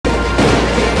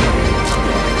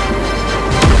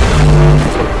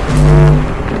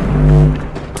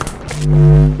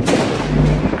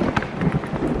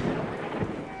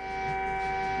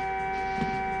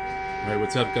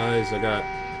What's up, guys? I got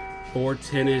 4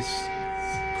 tennis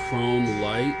chrome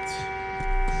Lite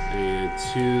and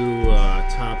 2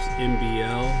 Topps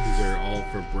NBL. These are all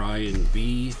for Brian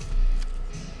B.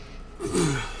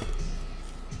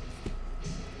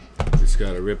 Just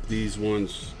gotta rip these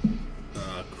ones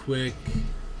quick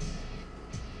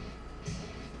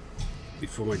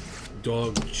before my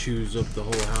dog chews up the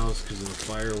whole house because of the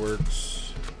fireworks.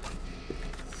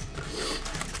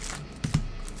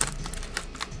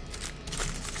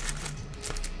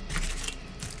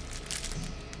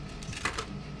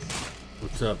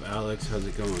 What's up, Alex? How's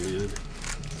it going, man?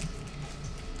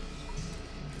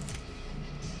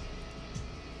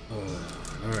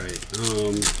 Alright, I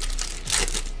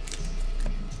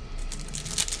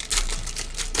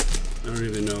don't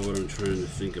even know what I'm trying to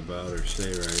think about or say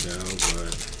right now,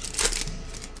 but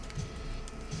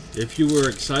if you were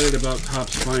excited about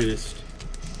Topps Finest,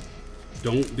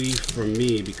 don't be from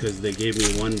me because they gave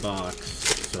me 1 box,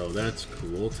 so that's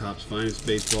cool. Topps Finest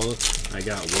Baseball, I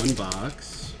got 1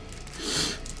 box.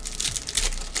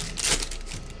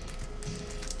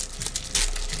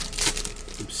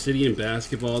 Obsidian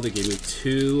Basketball, they gave me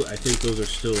 2. I think those are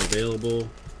still available.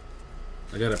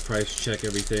 I gotta price check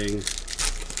everything.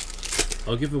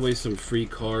 I'll give away some free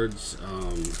cards.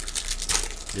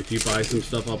 If you buy some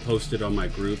stuff, I'll post it on my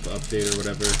group update or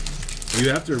whatever.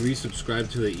 You have to resubscribe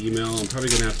to the email. I'm probably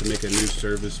gonna have to make a new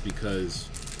service because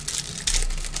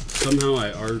somehow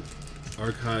I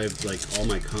archived like all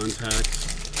my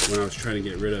contacts when I was trying to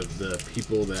get rid of the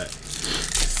people that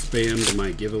spammed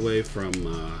my giveaway from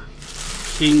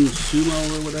King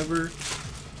Sumo or whatever,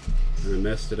 and I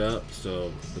messed it up,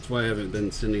 so that's why I haven't been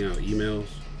sending out emails.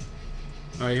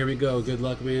 Alright, here we go. Good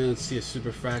luck, man. Let's see a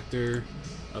superfractor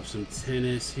of some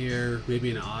tennis here,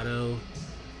 maybe an auto.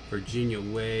 Virginia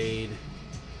Wade,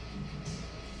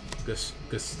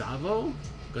 Gustavo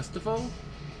to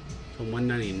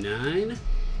 199.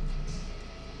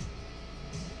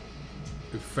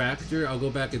 Refractor, I'll go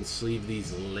back and sleeve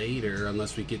these later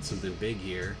unless we get something big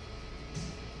here.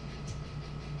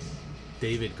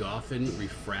 David Goffin,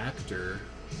 refractor.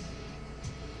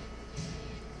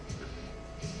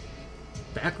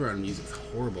 Background music's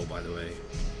horrible, by the way.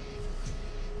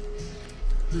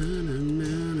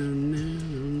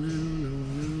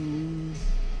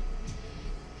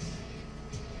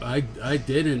 I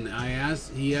didn't.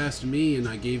 He asked me and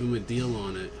I gave him a deal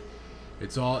on it.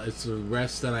 It's the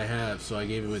rest that I have, so I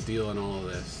gave him a deal on all of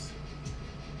this.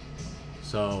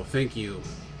 So thank you.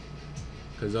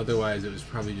 Because otherwise it was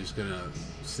probably just gonna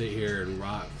sit here and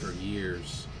rot for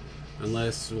years.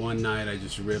 Unless one night I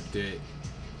just ripped it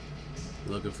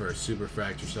looking for a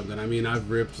superfractor or something. I mean,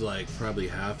 I've ripped like probably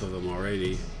half of them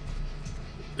already.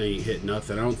 I ain't hit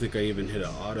nothing. I don't think I even hit an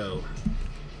auto.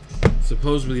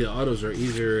 Supposedly the autos are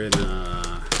easier in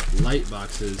light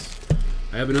boxes.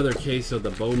 I have another case of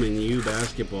the Bowman U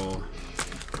basketball.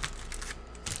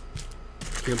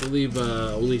 Can't believe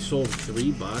only sold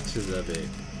 3 boxes of it.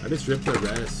 I just ripped the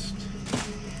rest.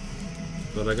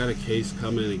 But I got a case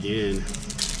coming again.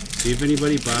 See if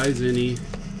anybody buys any.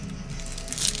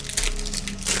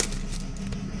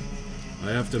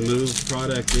 I have to move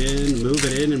product in, move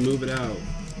it in, and move it out.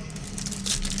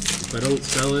 If I don't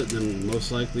sell it, then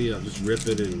most likely I'll just rip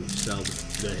it and sell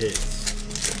the hits.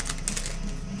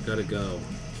 Gotta go.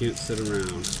 Can't sit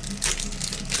around.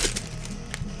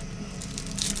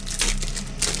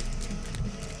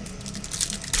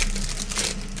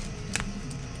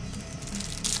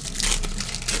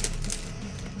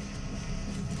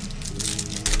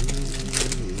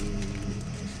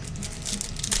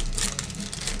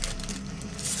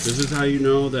 This is how you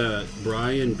know that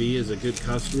Brian B is a good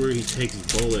customer. He takes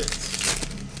bullets.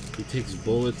 He takes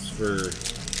bullets for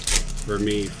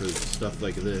me for stuff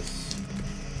like this.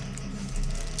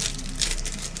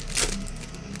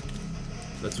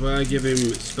 That's why I give him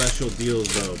special deals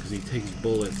though, because he takes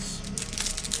bullets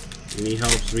and he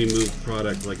helps me move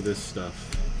product like this stuff.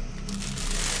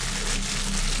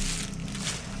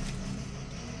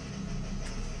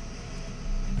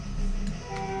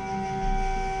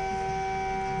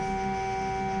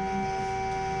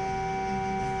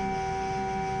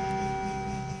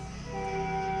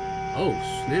 Oh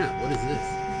snap, what is this?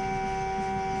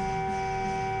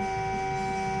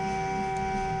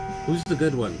 Who's the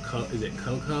good one? Is it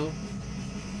Coco?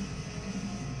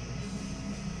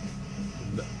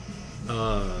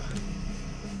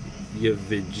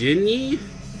 Virginia?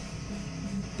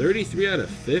 33 out of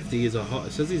 50 is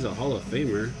it says he's a Hall of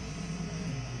Famer.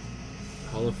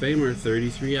 Hall of Famer,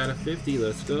 33 out of 50.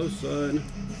 Let's go, son.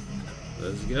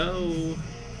 Let's go.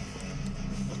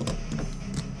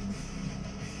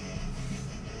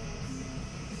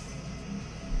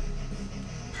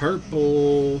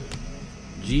 purple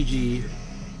GG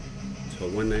to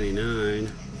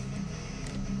 199.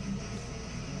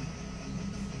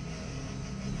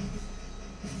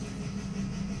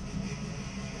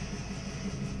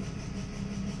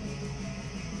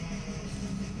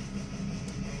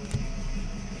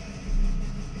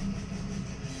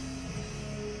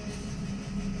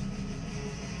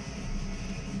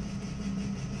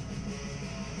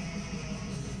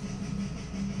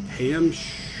 Ham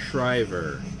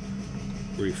Shriver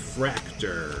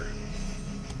Refractor.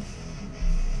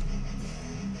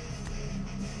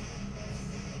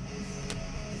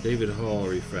 David Hall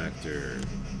Refractor.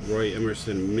 Roy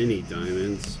Emerson Mini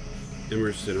Diamonds.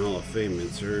 Emerson Hall of Fame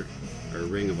insert. Or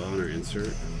Ring of Honor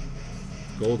insert.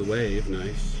 Gold Wave,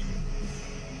 nice.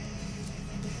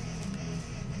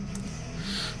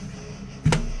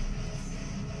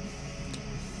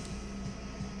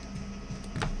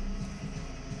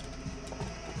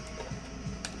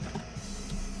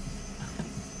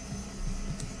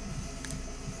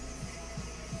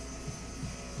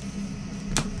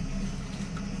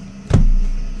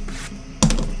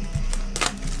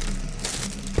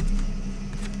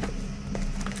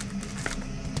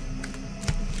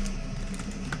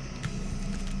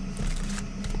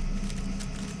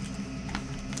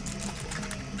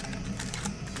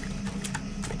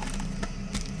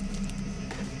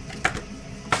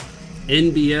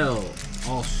 NBL,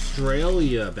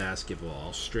 Australia basketball,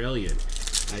 Australian.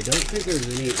 I don't think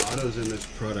there's any autos in this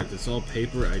product. It's all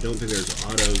paper. I don't think there's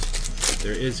autos.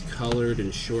 There is colored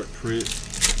and short print.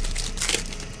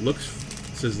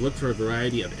 Says look for a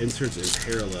variety of inserts and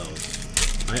parallels.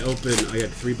 I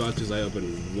had 3 boxes. I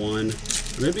opened 1.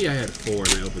 Maybe I had 4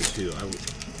 and I opened 2.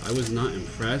 I was not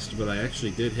impressed, but I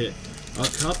actually did hit a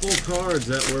couple cards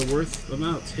that were worth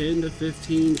about 10 to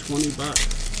 15, 20 bucks.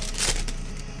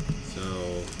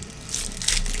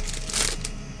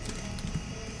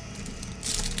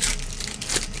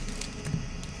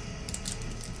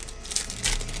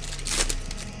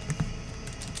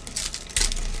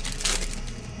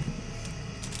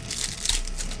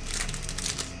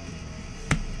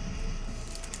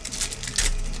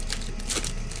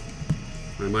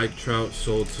 My Mike Trout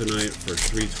sold tonight for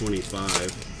 $3.25.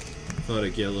 Thought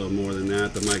I'd get a little more than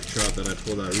that. The Mike Trout that I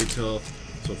pulled out retail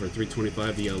sold for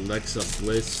 $3.25. The Alexa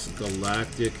Bliss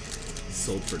Galactic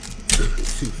sold for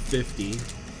 $2.50.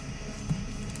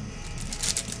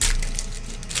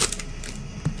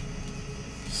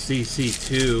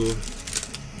 CC2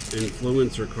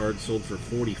 Influencer card sold for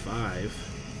 $45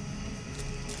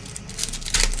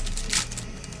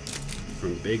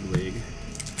 from Big League.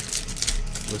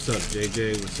 What's up,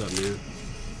 JJ? What's up, man?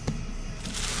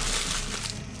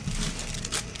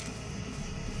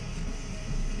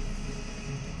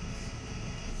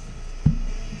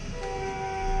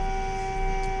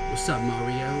 What's up,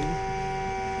 Mario?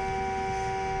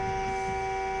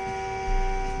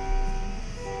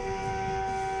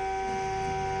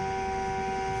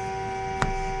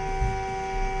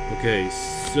 Okay,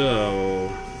 so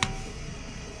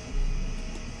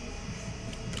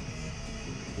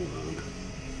hold on.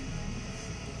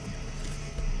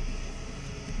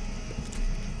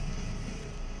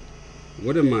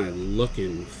 What am I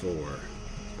looking for?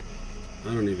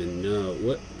 I don't even know.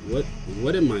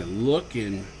 What am I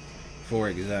looking for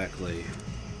exactly?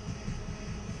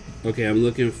 Okay, I'm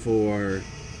looking for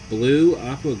blue,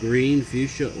 aqua green,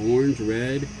 fuchsia, orange,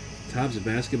 red, Topps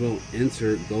basketball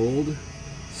insert gold,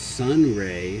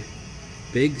 Sunray,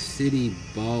 Big City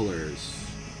Ballers,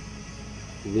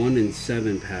 1 in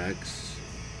 7 packs,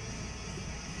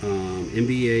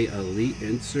 NBA Elite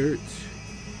insert,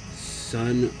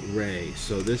 Sunray.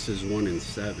 So this is 1 in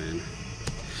 7.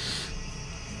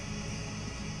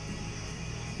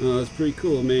 Oh, that's pretty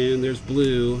cool, man. There's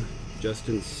blue,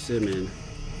 Justin Simmons.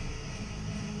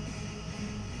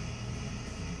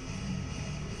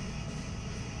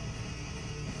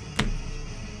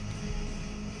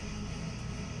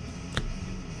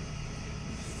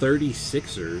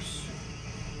 $36ers.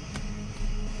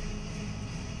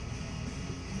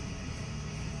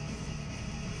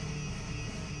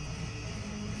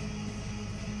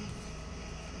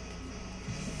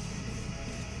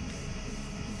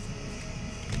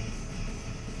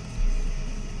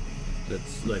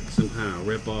 That's like some kind of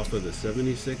rip off of the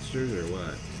 76ers or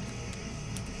what?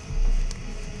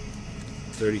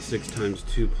 36 times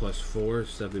 2 plus 4,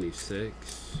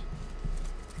 76.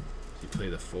 You play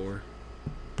the 4.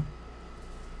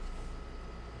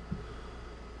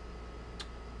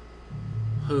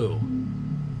 Who?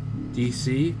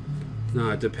 DC?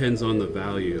 No, it depends on the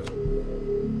value.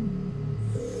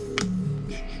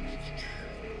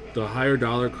 The higher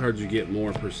dollar cards you get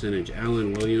more percentage.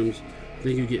 Allen Williams, I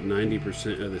think you get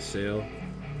 90% of the sale.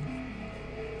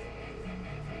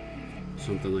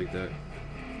 Something like that.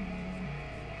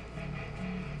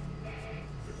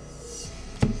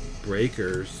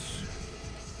 Breakers.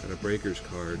 Got a Breakers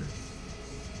card.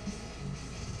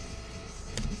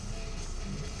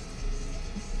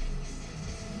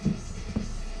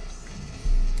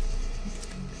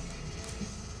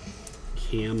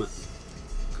 Cam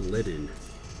Glidden.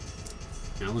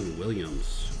 Alan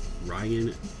Williams.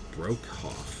 Ryan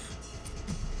Broekhoff.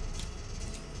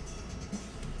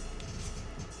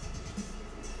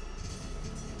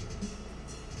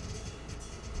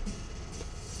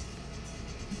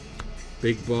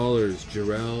 Big Ballers,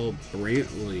 Jarrell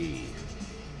Brantley.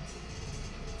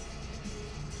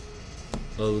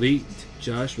 Elite,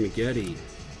 Josh McGetty.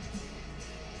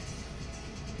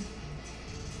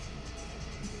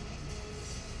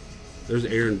 There's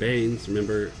Aaron Baines.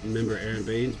 Remember Aaron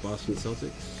Baines, Boston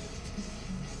Celtics.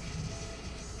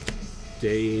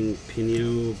 Dane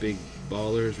Pino, Big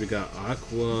Ballers. We got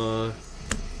Aqua,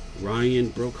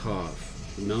 Ryan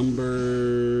Broekhoff,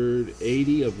 numbered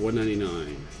 80 of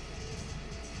 199.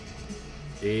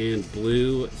 And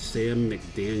blue, Sam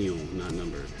McDaniel, not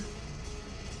numbered.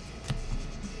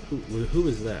 Who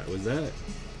was that? Was that?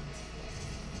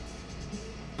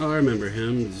 Oh, I remember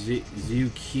him.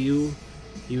 ZQ.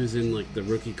 He was in like the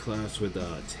rookie class with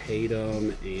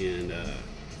Tatum and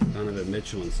Donovan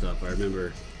Mitchell and stuff. I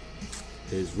remember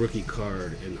his rookie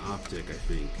card in Optic, I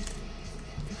think.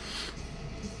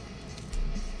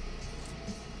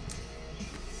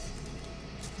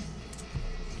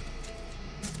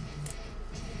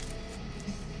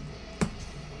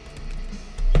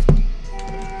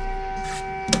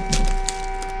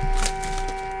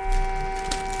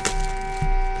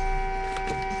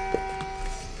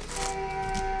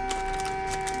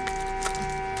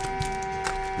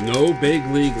 No big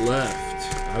league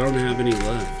left. I don't have any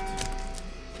left.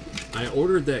 I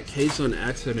ordered that case on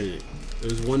accident. It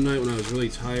was one night when I was really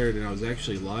tired and I was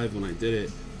actually live when I did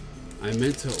it. I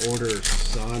meant to order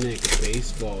Sonic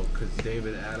Baseball because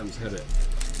David Adams had it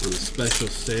on a special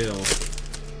sale.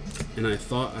 And I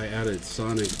thought I added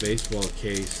Sonic Baseball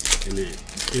case and it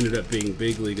ended up being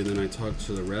Big League. And then I talked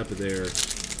to the rep there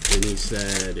and he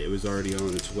said it was already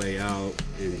on its way out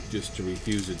and just to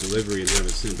refuse the delivery and have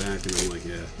it sent back. And I'm like,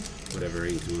 yeah, whatever, I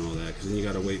ain't doing all that. Because then you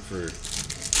got to wait for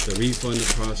the refund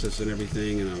to process and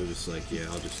everything. And I was just like, yeah,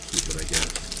 I'll just keep it, I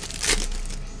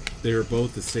guess. They were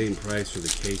both the same price for the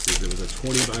cases. It was a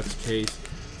 20-box case,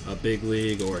 a Big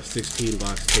League, or a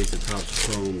 16-box case of Topps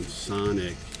Chrome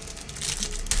Sonic.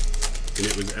 And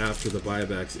it was after the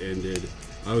buybacks ended.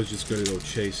 I was just going to go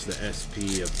chase the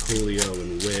SP of Julio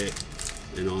and Witt,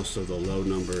 and also the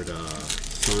low-numbered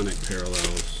Sonic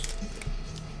parallels.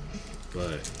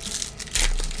 But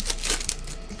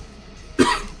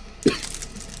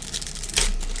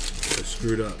I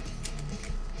screwed up.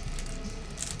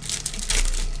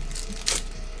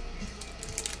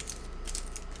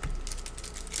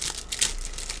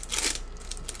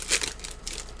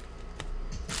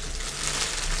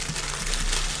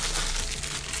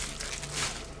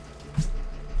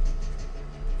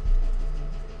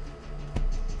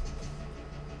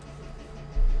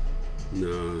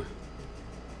 Nah.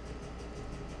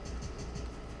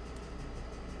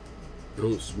 I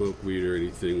don't smoke weed or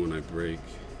anything when I break.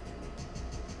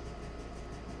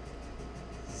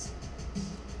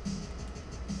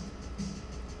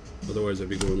 Otherwise I'd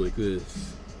be going like this.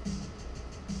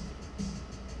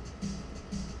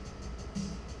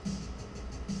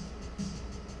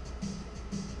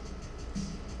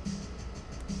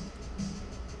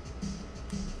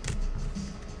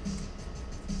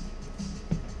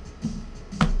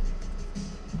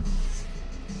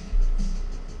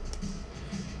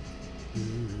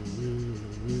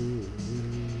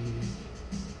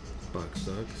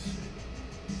 Sucks.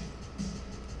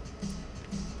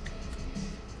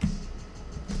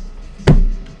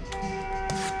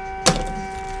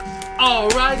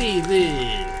 Alrighty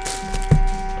then.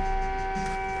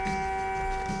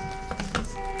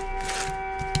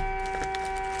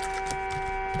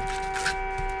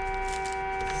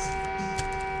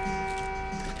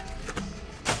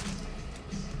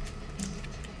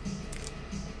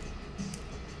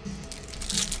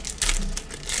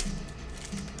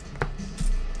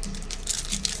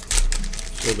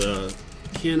 So the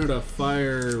Canada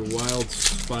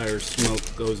wildfire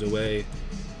smoke goes away,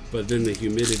 but then the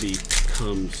humidity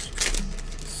comes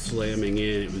slamming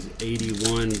in. It was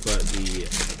 81, but the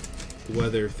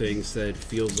weather thing said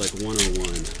feels like 101.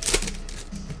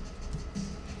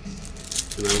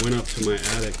 And I went up to my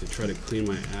attic to try to clean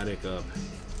my attic up.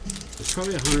 It's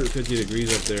probably 150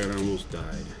 degrees up there and I almost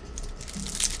died.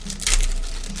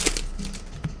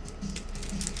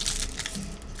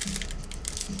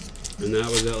 And that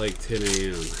was at like 10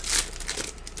 a.m.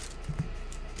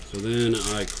 So then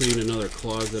I cleaned another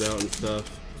closet out and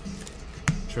stuff.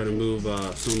 Try to move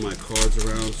some of my cards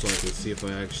around so I can see if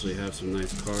I actually have some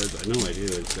nice cards. I know I do,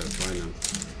 I just gotta find them.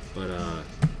 But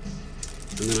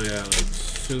and then I got like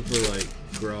super like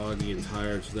groggy and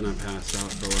tired, so then I passed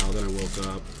out for a while. Then I woke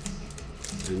up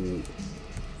and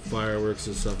fireworks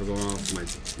and stuff are going off.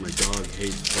 My dog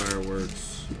hates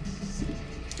fireworks.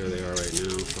 There they are right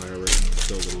now. Fireworks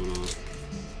still going off.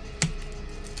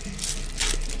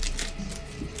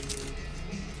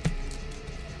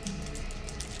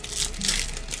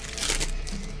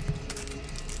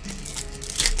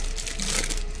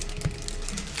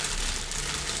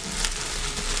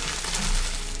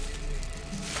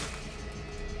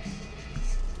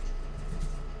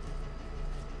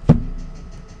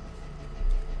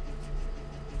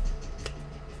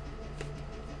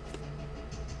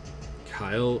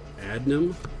 Kyle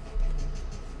Adnam,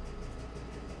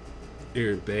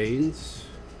 Aaron Baines,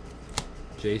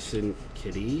 Jason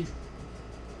Kidd,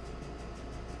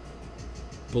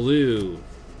 Blue,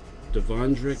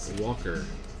 Devondrick Walker,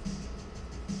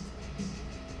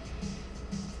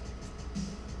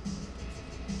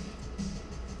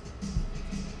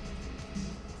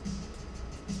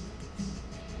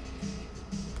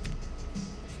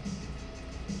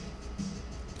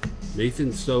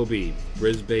 Nathan Sobey,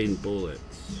 Brisbane Bullets.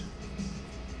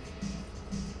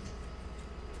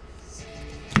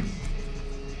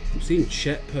 I'm seeing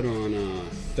Chet put on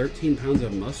 13 pounds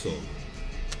of muscle.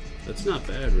 That's not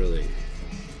bad, really.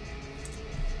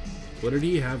 What did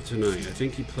he have tonight? I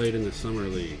think he played in the Summer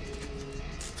League.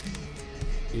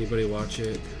 Anybody watch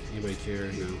it? Anybody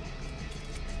care? No.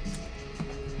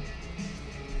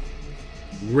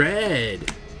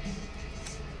 Red!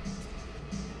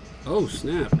 Oh,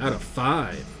 snap. Out of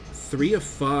 5. 3 of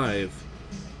 5.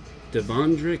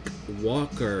 Devondrick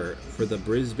Walker for the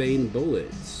Brisbane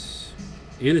Bullets.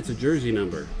 And it's a jersey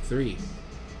number. 3.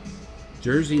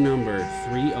 Jersey number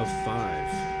 3 of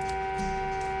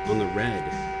 5. On the red.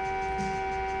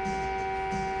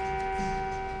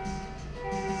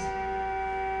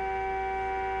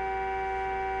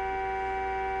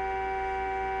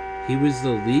 He was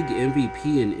the league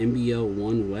MVP in NBL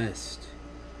 1 West.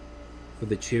 For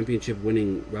the championship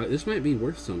winning route. This might be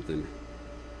worth something.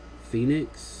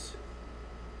 Phoenix.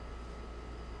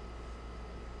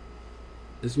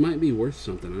 This might be worth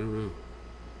something. I don't know.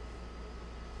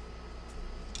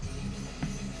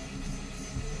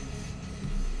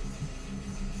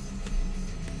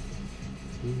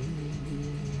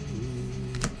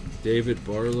 David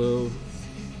Barlow.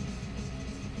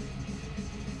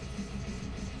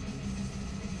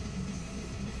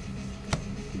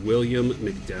 William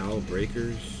McDowell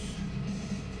Breakers.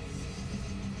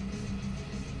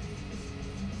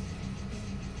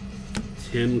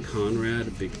 Tim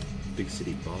Conrad, Big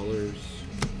City Ballers.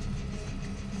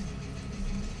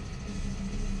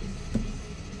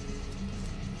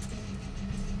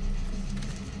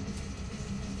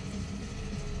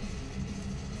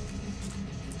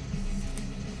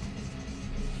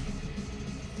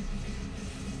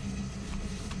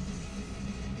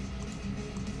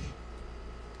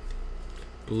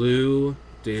 Blue,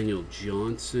 Daniel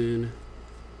Johnson.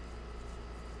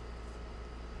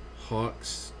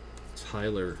 Hawks,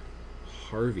 Tyler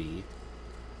Harvey.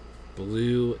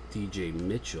 Blue, DJ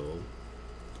Mitchell.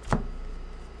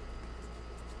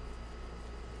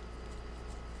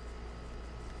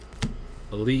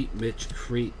 Elite, Mitch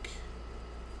Creek.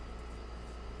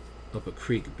 Up at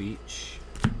Creek Beach.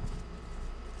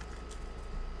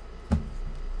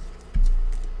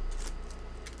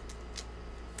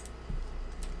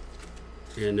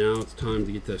 And now it's time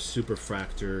to get the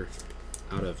Superfractor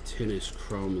out of Tennis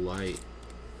Chrome Lite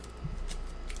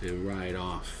and ride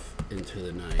off into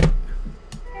the night.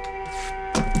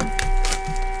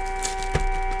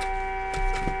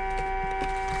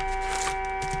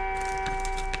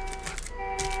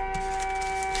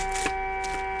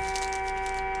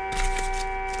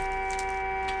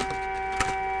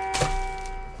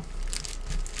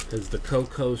 Has the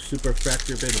Coco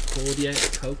Superfractor been pulled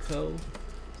yet? Coco?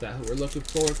 Is that what we're looking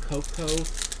for? Coco?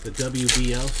 The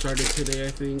WBL started today, I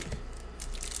think.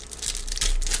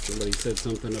 Somebody said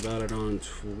something about it on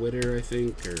Twitter, I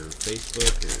think, or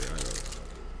Facebook, or I don't know.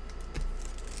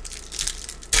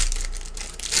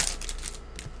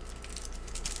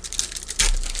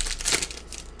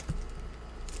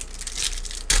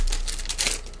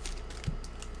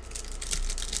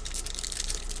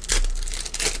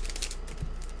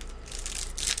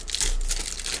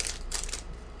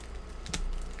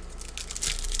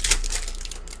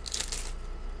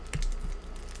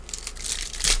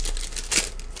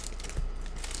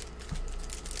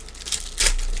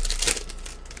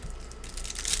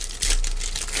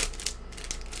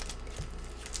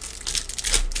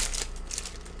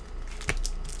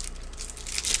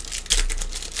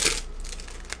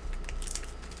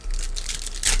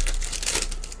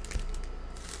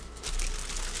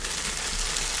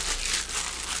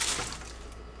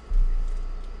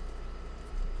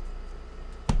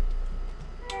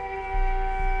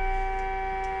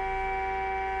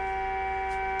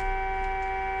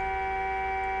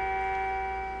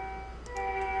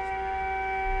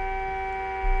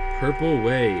 Purple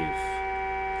Wave.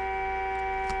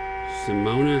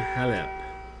 Simona Halep.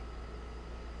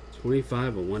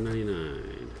 25 of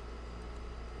 199.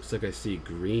 Looks like I see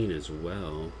green as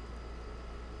well.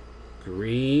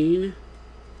 Green.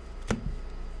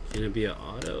 Can it be an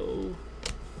auto?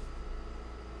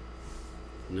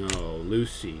 No,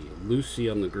 Lucy. Lucy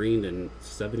on the green and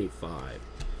 75.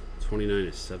 29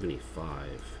 is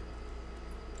 75.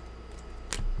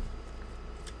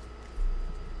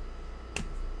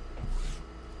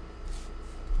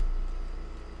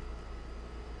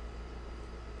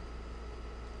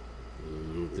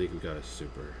 I don't think we got a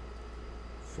super,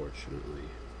 fortunately.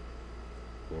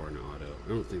 Or an auto. I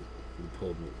don't think we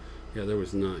pulled. Yeah, there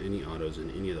was not any autos in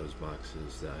any of those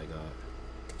boxes that I got.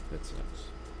 That sucks.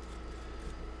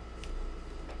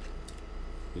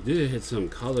 We did hit some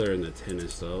color in the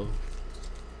tennis though.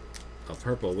 A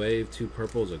purple wave, 2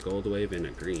 purples, a gold wave, and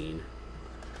a green.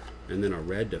 And then a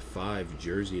red to 5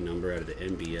 jersey number out of the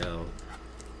NBL.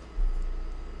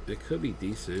 It could be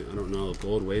decent. I don't know.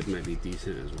 Gold wave might be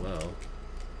decent as well.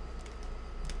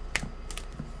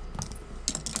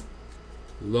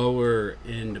 Lower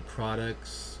end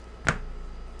products.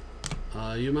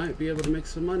 You might be able to make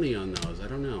some money on those. I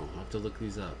don't know. I'll have to look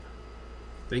these up.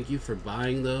 Thank you for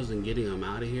buying those and getting them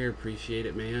out of here. Appreciate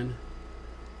it, man.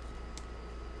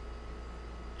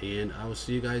 And I will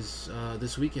see you guys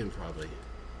this weekend probably.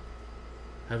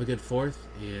 Have a good 4th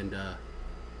and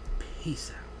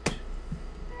peace out.